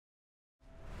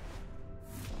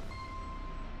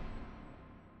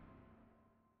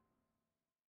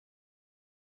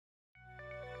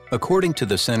According to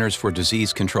the Centers for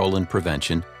Disease Control and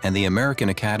Prevention and the American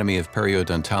Academy of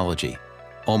Periodontology,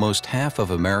 almost half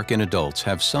of American adults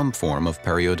have some form of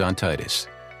periodontitis.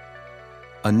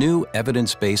 A new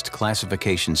evidence-based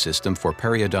classification system for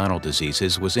periodontal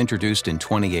diseases was introduced in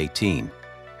 2018,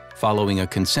 following a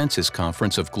consensus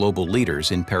conference of global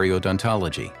leaders in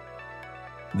periodontology.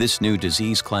 This new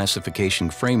disease classification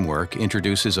framework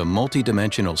introduces a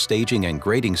multidimensional staging and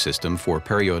grading system for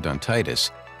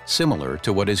periodontitis, similar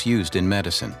to what is used in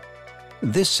medicine.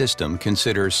 This system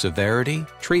considers severity,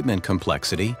 treatment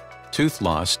complexity, tooth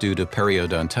loss due to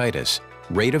periodontitis,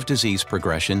 rate of disease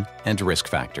progression, and risk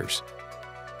factors.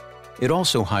 It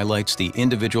also highlights the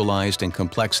individualized and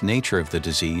complex nature of the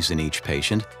disease in each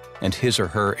patient and his or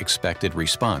her expected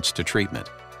response to treatment.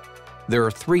 There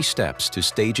are 3 steps to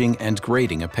staging and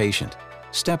grading a patient.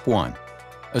 Step 1.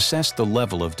 Assess the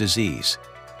level of disease.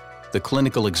 The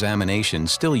clinical examination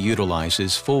still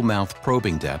utilizes full mouth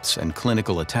probing depths and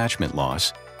clinical attachment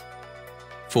loss,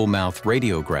 full mouth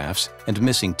radiographs, and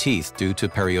missing teeth due to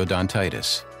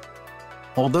periodontitis.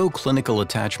 Although clinical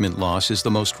attachment loss is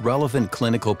the most relevant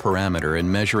clinical parameter in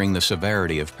measuring the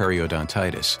severity of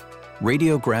periodontitis,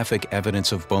 radiographic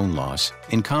evidence of bone loss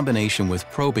in combination with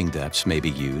probing depths may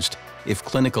be used if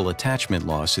clinical attachment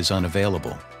loss is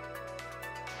unavailable.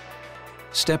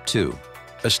 Step 2.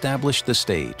 Establish the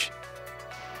stage.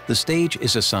 The stage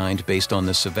is assigned based on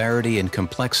the severity and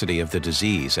complexity of the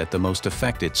disease at the most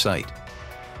affected site.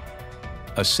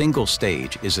 A single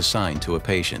stage is assigned to a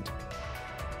patient.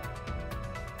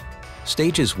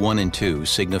 Stages 1 and 2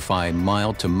 signify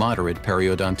mild to moderate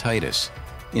periodontitis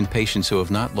in patients who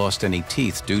have not lost any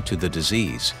teeth due to the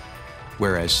disease,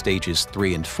 whereas stages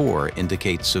 3 and 4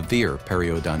 indicate severe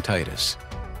periodontitis.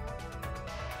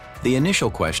 The initial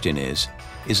question is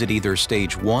it either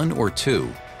stage 1 or 2,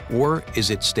 or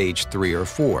is it stage 3 or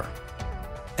 4?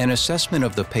 An assessment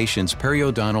of the patient's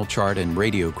periodontal chart and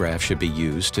radiograph should be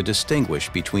used to distinguish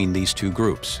between these 2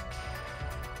 groups.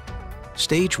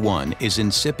 Stage 1 is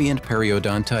incipient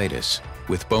periodontitis,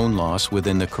 with bone loss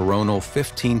within the coronal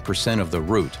 15% of the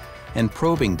root and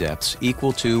probing depths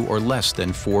equal to or less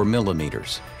than 4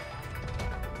 millimeters.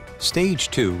 Stage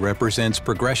 2 represents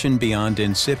progression beyond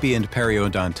incipient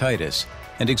periodontitis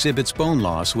and exhibits bone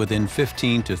loss within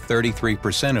 15 to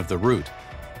 33% of the root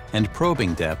and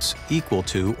probing depths equal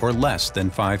to or less than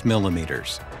 5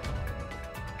 millimeters.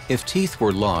 If teeth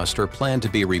were lost or planned to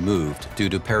be removed due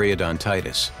to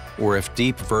periodontitis, or if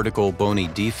deep vertical bony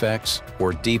defects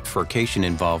or deep furcation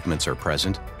involvements are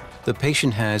present, the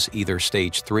patient has either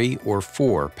stage 3 or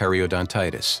 4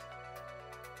 periodontitis.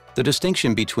 The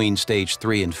distinction between stage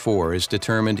 3 and 4 is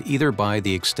determined either by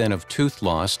the extent of tooth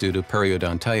loss due to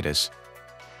periodontitis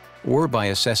or by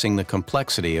assessing the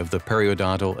complexity of the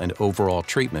periodontal and overall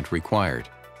treatment required.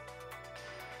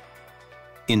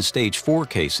 In stage 4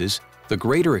 cases, the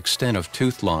greater extent of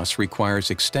tooth loss requires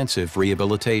extensive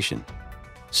rehabilitation.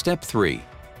 Step 3.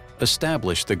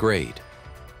 Establish the grade.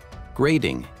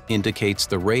 Grading indicates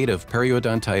the rate of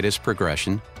periodontitis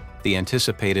progression, the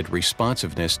anticipated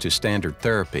responsiveness to standard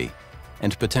therapy,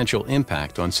 and potential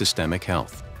impact on systemic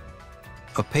health.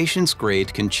 A patient's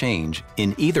grade can change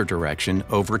in either direction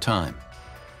over time.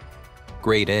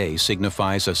 Grade A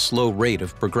signifies a slow rate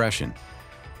of progression.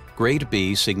 Grade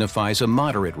B signifies a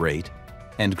moderate rate,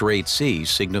 and Grade C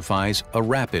signifies a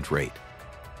rapid rate.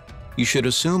 You should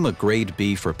assume a Grade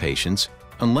B for patients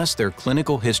unless their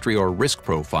clinical history or risk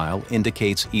profile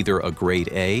indicates either a Grade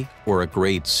A or a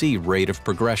Grade C rate of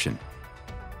progression.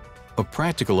 A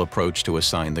practical approach to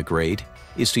assign the grade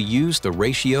is to use the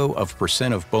ratio of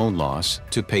percent of bone loss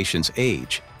to patient's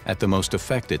age at the most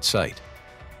affected site.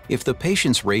 If the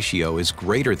patient's ratio is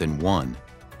greater than 1,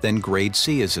 then Grade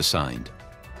C is assigned.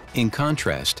 In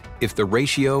contrast, if the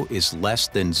ratio is less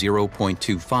than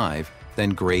 0.25, then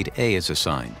Grade A is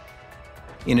assigned.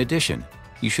 In addition,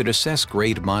 you should assess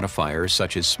grade modifiers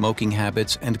such as smoking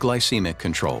habits and glycemic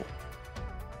control.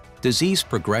 Disease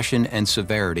progression and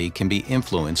severity can be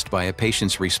influenced by a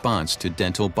patient's response to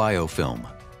dental biofilm.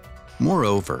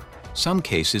 Moreover, some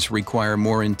cases require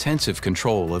more intensive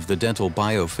control of the dental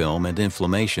biofilm and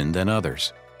inflammation than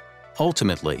others.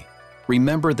 Ultimately,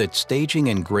 remember that staging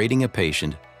and grading a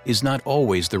patient is not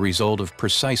always the result of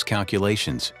precise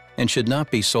calculations and should not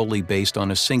be solely based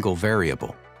on a single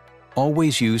variable.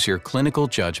 Always use your clinical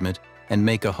judgment and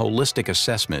make a holistic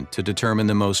assessment to determine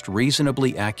the most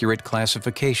reasonably accurate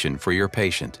classification for your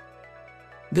patient.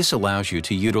 This allows you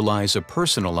to utilize a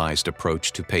personalized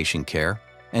approach to patient care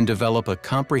and develop a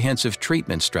comprehensive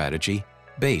treatment strategy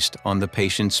based on the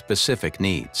patient's specific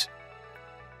needs.